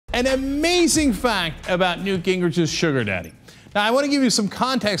An amazing fact about Newt Gingrich's sugar daddy. Now, I want to give you some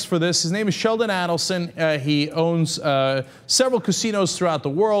context for this. His name is Sheldon Adelson. He owns several casinos throughout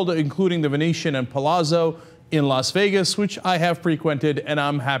the world, including the Venetian and Palazzo in Las Vegas, which I have frequented, and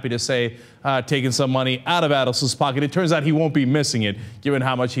I'm happy to say taken some money out of Adelson's pocket. It turns out he won't be missing it, given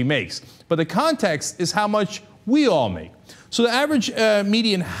how much he makes. But the context is how much we all make. So the average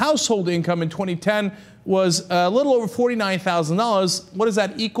median household income in 2010 was a little over $49,000. What does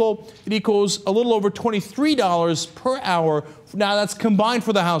that equal? It equals a little over $23 per hour. Now that's combined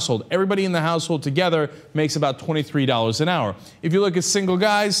for the household. Everybody in the household together makes about $23 an hour. If you look at single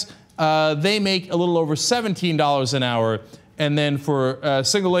guys, they make a little over $17 an hour. And then for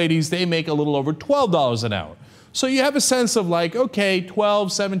single ladies, they make a little over $12 an hour. So you have a sense of like, okay,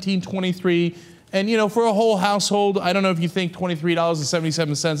 12, 17, 23. And you know, for a whole household, I don't know if you think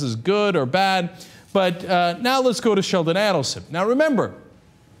 $23.77 is good or bad. But now let's go to Sheldon Adelson. Now remember,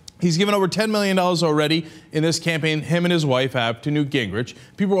 he's given over $10 million already in this campaign, him and his wife have, to Newt Gingrich.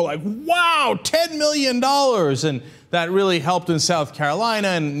 People were like, wow, $10 million. And that really helped in South Carolina.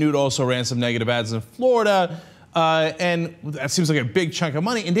 And Newt also ran some negative ads in Florida. And that seems like a big chunk of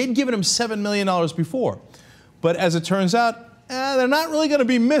money. And they'd given him $7 million before. But as it turns out, they're not really going to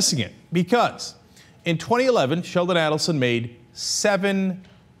be missing it. Because in 2011, Sheldon Adelson made $7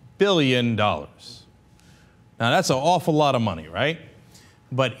 billion. Now, that's an awful lot of money, right?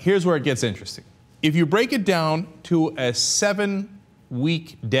 But here's where it gets interesting. If you break it down to a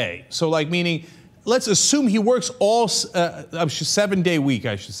 7-week day, so like meaning, let's assume he works all, 7-day week,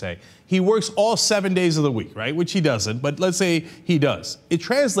 I should say. He works all 7 days of the week, right? Which he doesn't, but let's say he does. It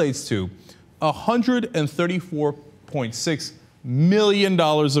translates to $134.6 million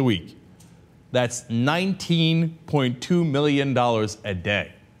a week. That's $19.2 million a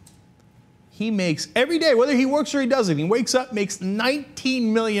day. He makes every day, whether he works or he doesn't, he wakes up, makes $19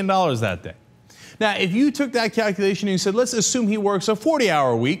 million that day. Now, if you took that calculation and you said, let's assume he works a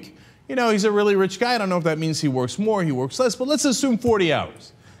 40-hour week. You know, he's a really rich guy. I don't know if that means he works more, he works less, but let's assume 40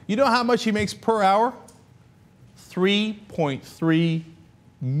 hours. You know how much he makes per hour? $3.3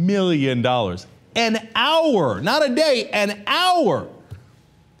 million. An hour, not a day, an hour.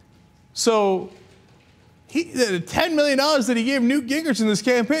 So, the $10 million that he gave Newt Gingrich in this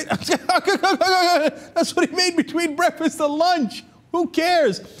campaign, that's what he made between breakfast and lunch. Who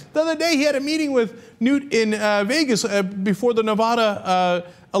cares? The other day he had a meeting with Newt in Vegas before the Nevada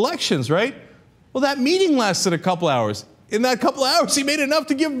elections, right? Well, that meeting lasted a couple hours. In that couple hours, he made enough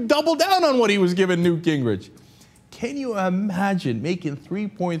to give double down on what he was giving Newt Gingrich. Can you imagine making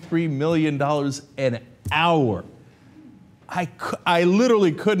 $3.3 million an hour? I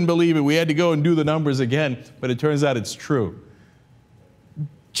literally couldn't believe it. We had to go and do the numbers again, but it turns out it's true.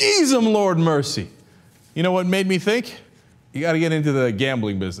 Jeez, Lord mercy. You know what made me think? You got to get into the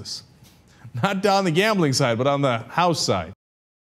gambling business. Not on the gambling side, but on the house side.